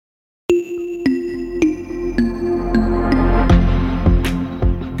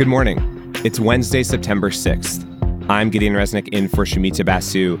Good morning. It's Wednesday, September 6th. I'm Gideon Resnick in for Shumita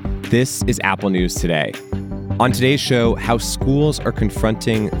Basu. This is Apple News Today. On today's show, how schools are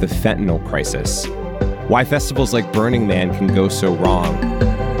confronting the fentanyl crisis, why festivals like Burning Man can go so wrong,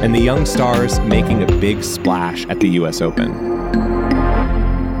 and the young stars making a big splash at the U.S. Open.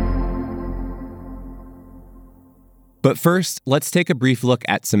 But first, let's take a brief look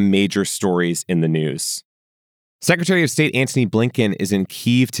at some major stories in the news. Secretary of State Antony Blinken is in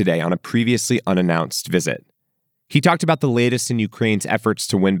Kyiv today on a previously unannounced visit. He talked about the latest in Ukraine's efforts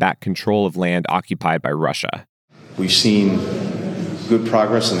to win back control of land occupied by Russia. We've seen good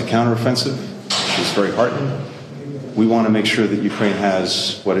progress in the counteroffensive, which is very heartening. We want to make sure that Ukraine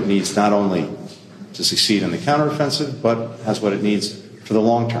has what it needs not only to succeed in the counteroffensive, but has what it needs for the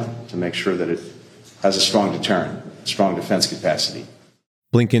long term to make sure that it has a strong deterrent, strong defense capacity.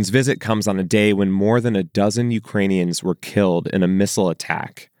 Blinken's visit comes on a day when more than a dozen Ukrainians were killed in a missile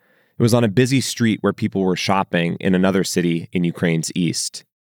attack. It was on a busy street where people were shopping in another city in Ukraine's east.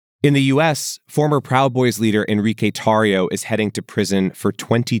 In the U.S., former Proud Boys leader Enrique Tarrio is heading to prison for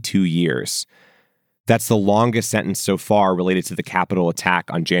 22 years. That's the longest sentence so far related to the Capitol attack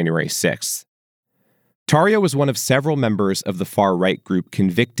on January 6th. Tarrio was one of several members of the far-right group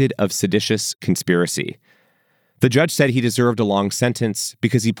convicted of seditious conspiracy. The judge said he deserved a long sentence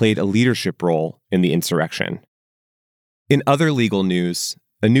because he played a leadership role in the insurrection. In other legal news,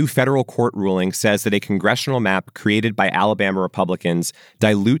 a new federal court ruling says that a congressional map created by Alabama Republicans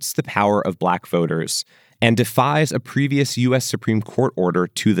dilutes the power of black voters and defies a previous U.S. Supreme Court order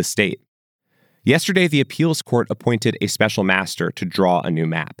to the state. Yesterday, the appeals court appointed a special master to draw a new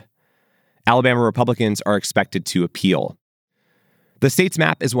map. Alabama Republicans are expected to appeal. The state's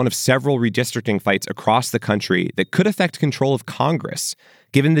map is one of several redistricting fights across the country that could affect control of Congress,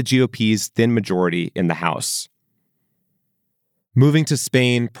 given the GOP's thin majority in the House. Moving to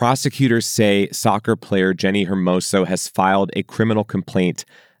Spain, prosecutors say soccer player Jenni Hermoso has filed a criminal complaint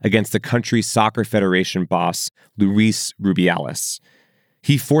against the country's soccer federation boss, Luis Rubiales.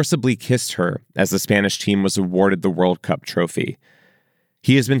 He forcibly kissed her as the Spanish team was awarded the World Cup trophy.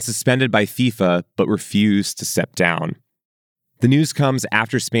 He has been suspended by FIFA but refused to step down. The news comes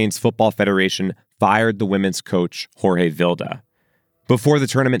after Spain's football federation fired the women's coach, Jorge Vilda. Before the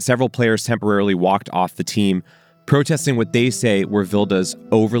tournament, several players temporarily walked off the team, protesting what they say were Vilda's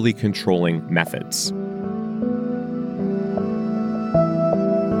overly controlling methods.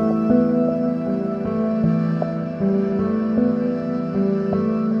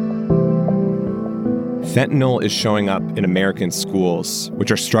 Fentanyl is showing up in American schools,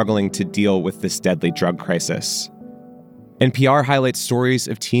 which are struggling to deal with this deadly drug crisis. NPR highlights stories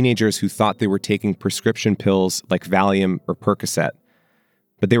of teenagers who thought they were taking prescription pills like Valium or Percocet,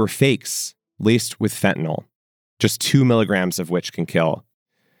 but they were fakes laced with fentanyl, just 2 milligrams of which can kill.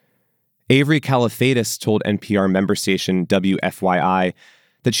 Avery Kalafatis told NPR member station WFYI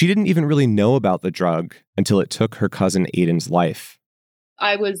that she didn't even really know about the drug until it took her cousin Aiden's life.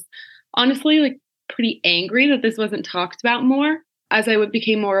 I was honestly pretty angry that this wasn't talked about more. As I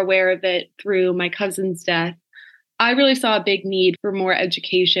became more aware of it through my cousin's death, I really saw a big need for more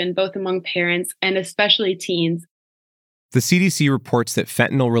education, both among parents and especially teens. The CDC reports that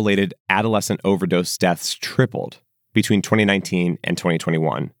fentanyl-related adolescent overdose deaths tripled between 2019 and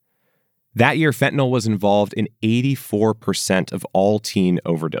 2021. That year, fentanyl was involved in 84% of all teen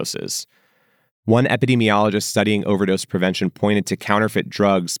overdoses. One epidemiologist studying overdose prevention pointed to counterfeit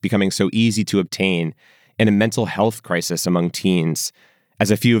drugs becoming so easy to obtain and a mental health crisis among teens as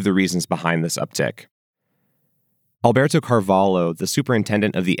a few of the reasons behind this uptick. Alberto Carvalho, the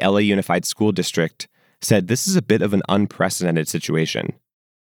superintendent of the LA Unified School District, said this is a bit of an unprecedented situation.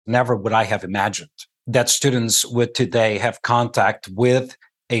 Never would I have imagined that students would today have contact with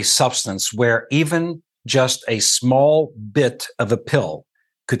a substance where even just a small bit of a pill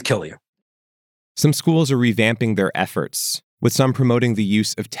could kill you. Some schools are revamping their efforts, with some promoting the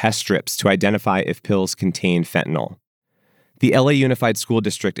use of test strips to identify if pills contain fentanyl. The LA Unified School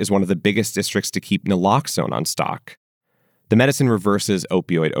District is one of the biggest districts to keep naloxone on stock. The medicine reverses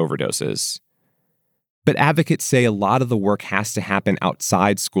opioid overdoses. But advocates say a lot of the work has to happen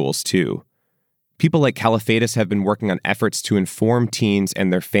outside schools, too. People like Kalafatis have been working on efforts to inform teens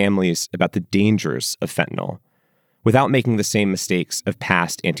and their families about the dangers of fentanyl, without making the same mistakes of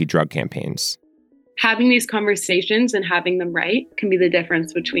past anti-drug campaigns. Having these conversations and having them right can be the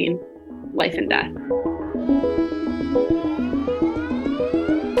difference between life and death.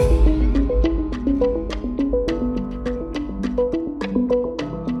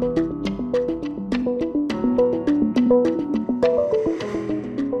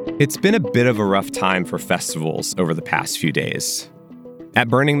 It's been a bit of a rough time for festivals over the past few days. At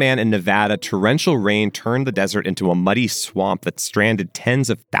Burning Man in Nevada, torrential rain turned the desert into a muddy swamp that stranded tens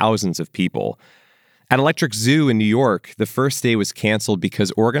of thousands of people. At Electric Zoo in New York, the first day was canceled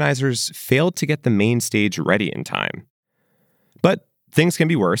because organizers failed to get the main stage ready in time. But things can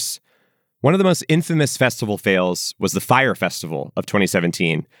be worse. One of the most infamous festival fails was the Fyre Festival of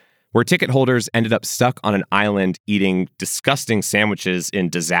 2017, where ticket holders ended up stuck on an island eating disgusting sandwiches in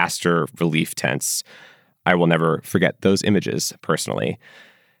disaster relief tents. I will never forget those images, personally.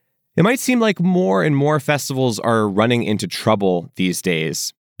 It might seem like more and more festivals are running into trouble these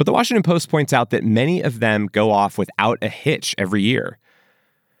days, but the Washington Post points out that many of them go off without a hitch every year.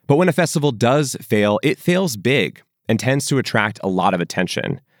 But when a festival does fail, it fails big and tends to attract a lot of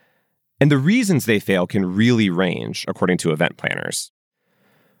attention. And the reasons they fail can really range, according to event planners.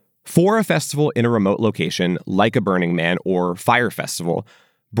 For a festival in a remote location, like a Burning Man or Fyre Festival,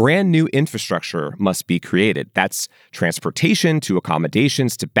 brand new infrastructure must be created. That's transportation to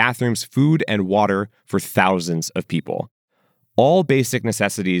accommodations to bathrooms, food, and water for thousands of people. All basic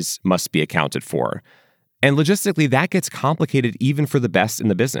necessities must be accounted for. And logistically, that gets complicated even for the best in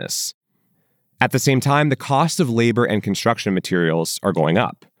the business. At the same time, the cost of labor and construction materials are going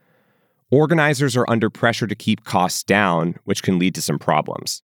up. Organizers are under pressure to keep costs down, which can lead to some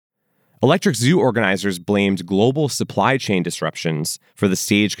problems. Electric Zoo organizers blamed global supply chain disruptions for the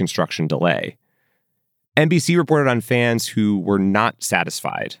stage construction delay. NBC reported on fans who were not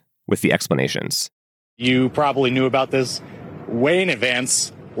satisfied with the explanations. You probably knew about this way in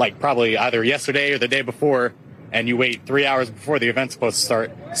advance, like probably either yesterday or the day before, and you wait 3 hours before the event's supposed to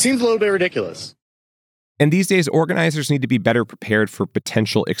start. Seems a little bit ridiculous. And these days, organizers need to be better prepared for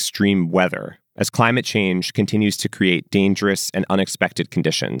potential extreme weather, as climate change continues to create dangerous and unexpected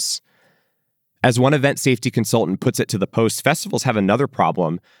conditions. As one event safety consultant puts it to the Post, festivals have another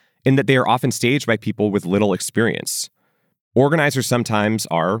problem in that they are often staged by people with little experience. Organizers sometimes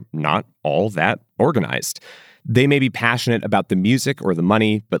are not all that organized. They may be passionate about the music or the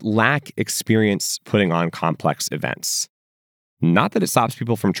money, but lack experience putting on complex events. Not that it stops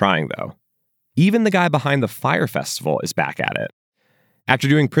people from trying, though. Even the guy behind the Fyre Festival is back at it. After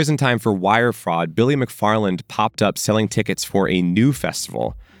doing prison time for wire fraud, Billy McFarland popped up selling tickets for a new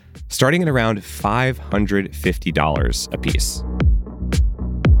festival, starting at around $550 a piece.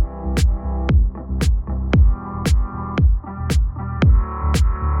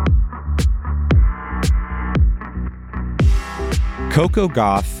 Coco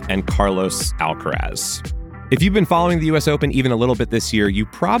Gauff and Carlos Alcaraz. If you've been following the US Open even a little bit this year, you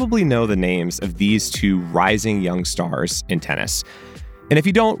probably know the names of these two rising young stars in tennis. And if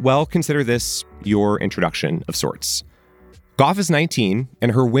you don't, well, consider this your introduction of sorts. Gauff is 19,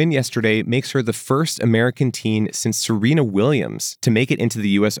 and her win yesterday makes her the first American teen since Serena Williams to make it into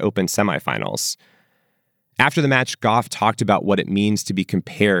the US Open semifinals. After the match, Gauff talked about what it means to be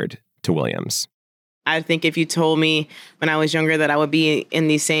compared to Williams. I think if you told me when I was younger that I would be in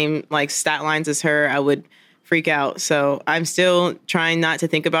these same stat lines as her, I would freak out. So I'm still trying not to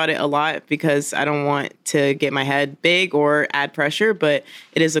think about it a lot because I don't want to get my head big or add pressure, but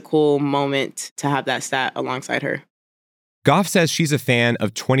it is a cool moment to have that stat alongside her. Gauff says she's a fan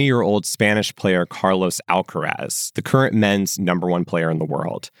of 20-year-old Spanish player Carlos Alcaraz, the current men's number one player in the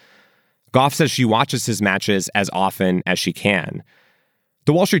world. Gauff says she watches his matches as often as she can.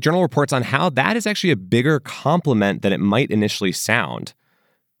 The Wall Street Journal reports on how that is actually a bigger compliment than it might initially sound.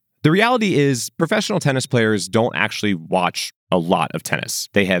 The reality is, professional tennis players don't actually watch a lot of tennis.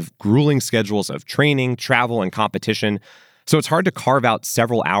 They have grueling schedules of training, travel, and competition, so it's hard to carve out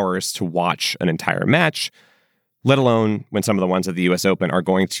several hours to watch an entire match, let alone when some of the ones at the US Open are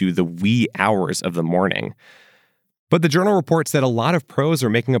going to the wee hours of the morning. But the Journal reports that a lot of pros are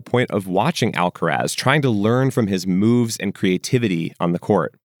making a point of watching Alcaraz, trying to learn from his moves and creativity on the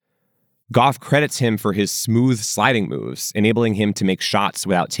court. Gauff credits him for his smooth sliding moves, enabling him to make shots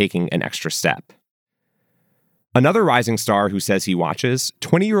without taking an extra step. Another rising star who says he watches,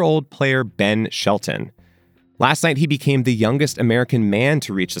 20-year-old player Ben Shelton. Last night, he became the youngest American man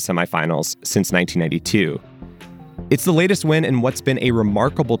to reach the semifinals since 1992. It's the latest win in what's been a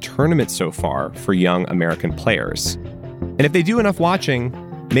remarkable tournament so far for young American players. And if they do enough watching,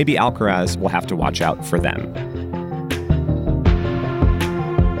 maybe Alcaraz will have to watch out for them.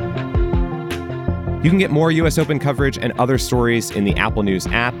 You can get more US Open coverage and other stories in the Apple News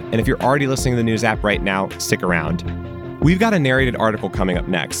app. And if you're already listening to the News app right now, stick around. We've got a narrated article coming up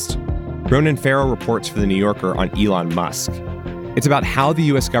next. Ronan Farrow reports for The New Yorker on Elon Musk. It's about how the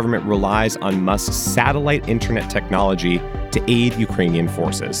U.S. government relies on Musk's satellite internet technology to aid Ukrainian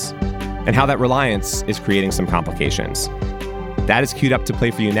forces, and how that reliance is creating some complications. That is queued up to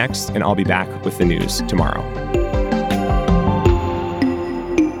play for you next, and I'll be back with the news tomorrow.